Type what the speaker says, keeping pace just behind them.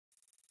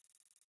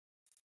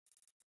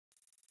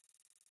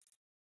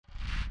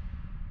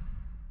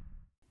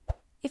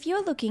If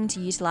you're looking to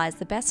utilise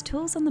the best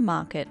tools on the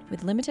market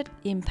with limited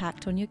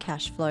impact on your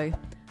cash flow,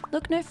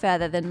 look no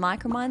further than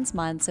Micromine's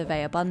Mine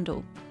Surveyor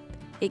bundle.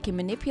 It can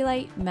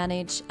manipulate,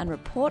 manage and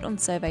report on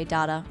survey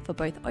data for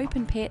both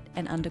open pit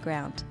and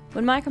underground.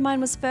 When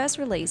Micromine was first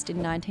released in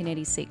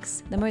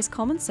 1986, the most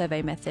common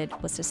survey method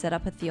was to set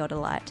up a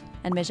theodolite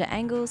and measure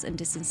angles and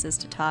distances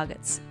to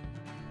targets.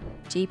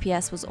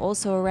 GPS was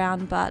also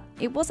around, but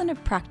it wasn't a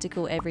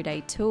practical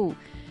everyday tool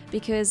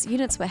because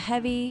units were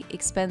heavy,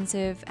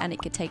 expensive, and it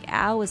could take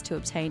hours to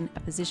obtain a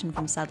position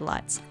from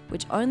satellites,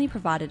 which only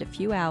provided a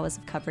few hours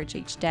of coverage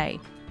each day.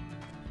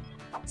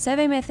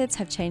 Survey methods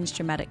have changed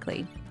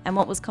dramatically, and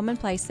what was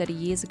commonplace 30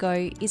 years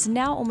ago is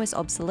now almost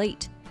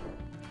obsolete.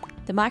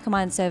 The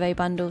Micromine Survey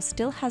Bundle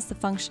still has the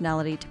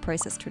functionality to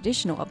process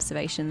traditional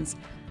observations,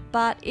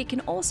 but it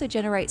can also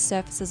generate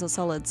surfaces or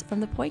solids from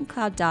the point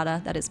cloud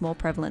data that is more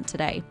prevalent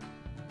today.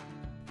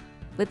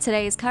 With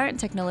today's current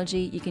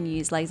technology, you can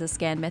use laser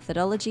scan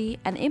methodology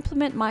and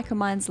implement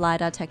Micromine's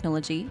LiDAR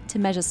technology to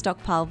measure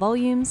stockpile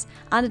volumes,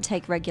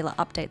 undertake regular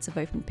updates of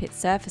open pit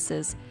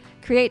surfaces,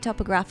 create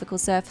topographical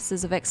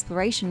surfaces of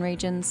exploration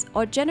regions,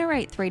 or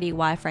generate 3D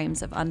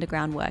wireframes of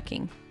underground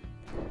working.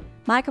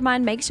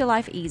 Micromine makes your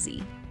life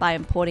easy by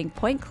importing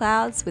point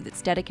clouds with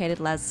its dedicated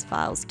LAS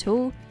files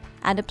tool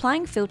and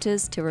applying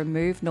filters to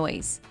remove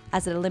noise,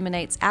 as it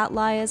eliminates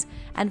outliers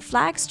and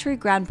flags true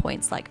ground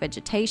points like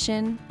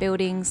vegetation,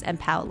 buildings, and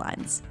power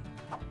lines.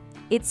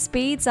 It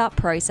speeds up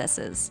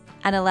processes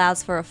and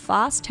allows for a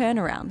fast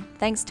turnaround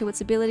thanks to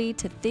its ability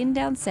to thin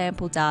down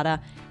sample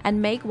data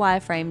and make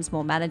wireframes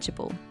more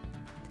manageable.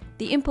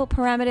 The input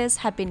parameters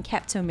have been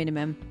kept to a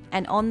minimum,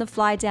 and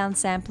on-the-fly down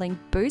sampling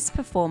boosts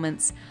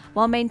performance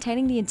while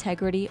maintaining the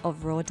integrity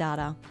of raw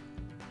data.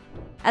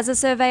 As a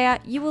surveyor,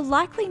 you will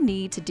likely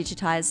need to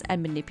digitize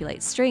and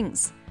manipulate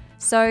strings.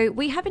 So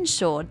we have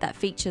ensured that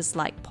features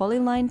like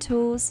polyline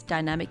tools,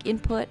 dynamic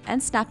input,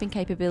 and snapping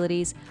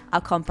capabilities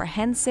are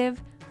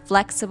comprehensive,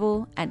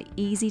 flexible, and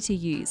easy to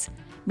use,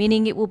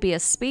 meaning it will be a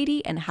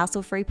speedy and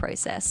hassle-free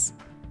process.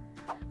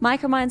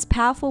 Micromine's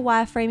powerful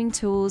wireframing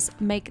tools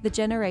make the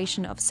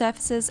generation of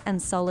surfaces and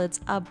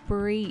solids a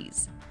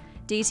breeze.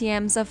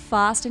 DTMs are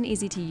fast and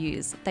easy to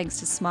use thanks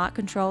to smart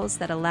controls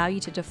that allow you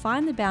to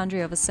define the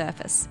boundary of a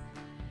surface.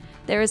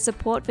 There is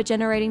support for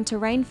generating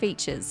terrain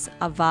features,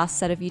 a vast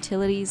set of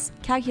utilities,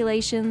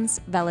 calculations,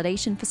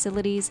 validation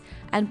facilities,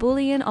 and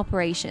Boolean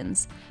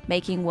operations,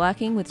 making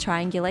working with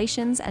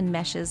triangulations and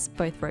meshes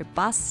both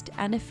robust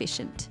and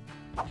efficient.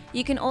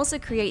 You can also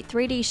create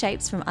 3D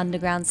shapes from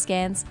underground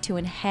scans to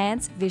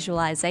enhance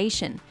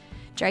visualization,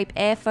 drape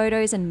air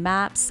photos and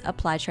maps,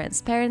 apply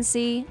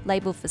transparency,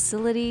 label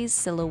facilities,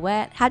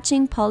 silhouette,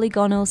 hatching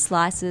polygonal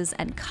slices,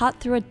 and cut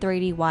through a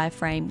 3D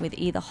wireframe with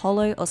either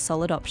hollow or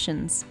solid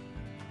options.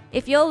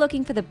 If you're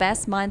looking for the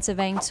best mine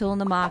surveying tool in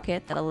the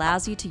market that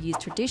allows you to use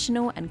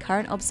traditional and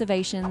current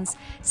observations,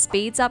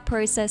 speeds up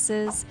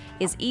processes,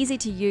 is easy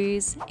to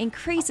use,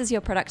 increases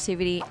your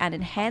productivity, and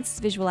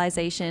enhances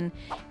visualization,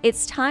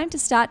 it's time to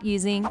start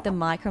using the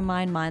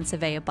Micromine Mine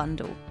Surveyor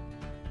bundle.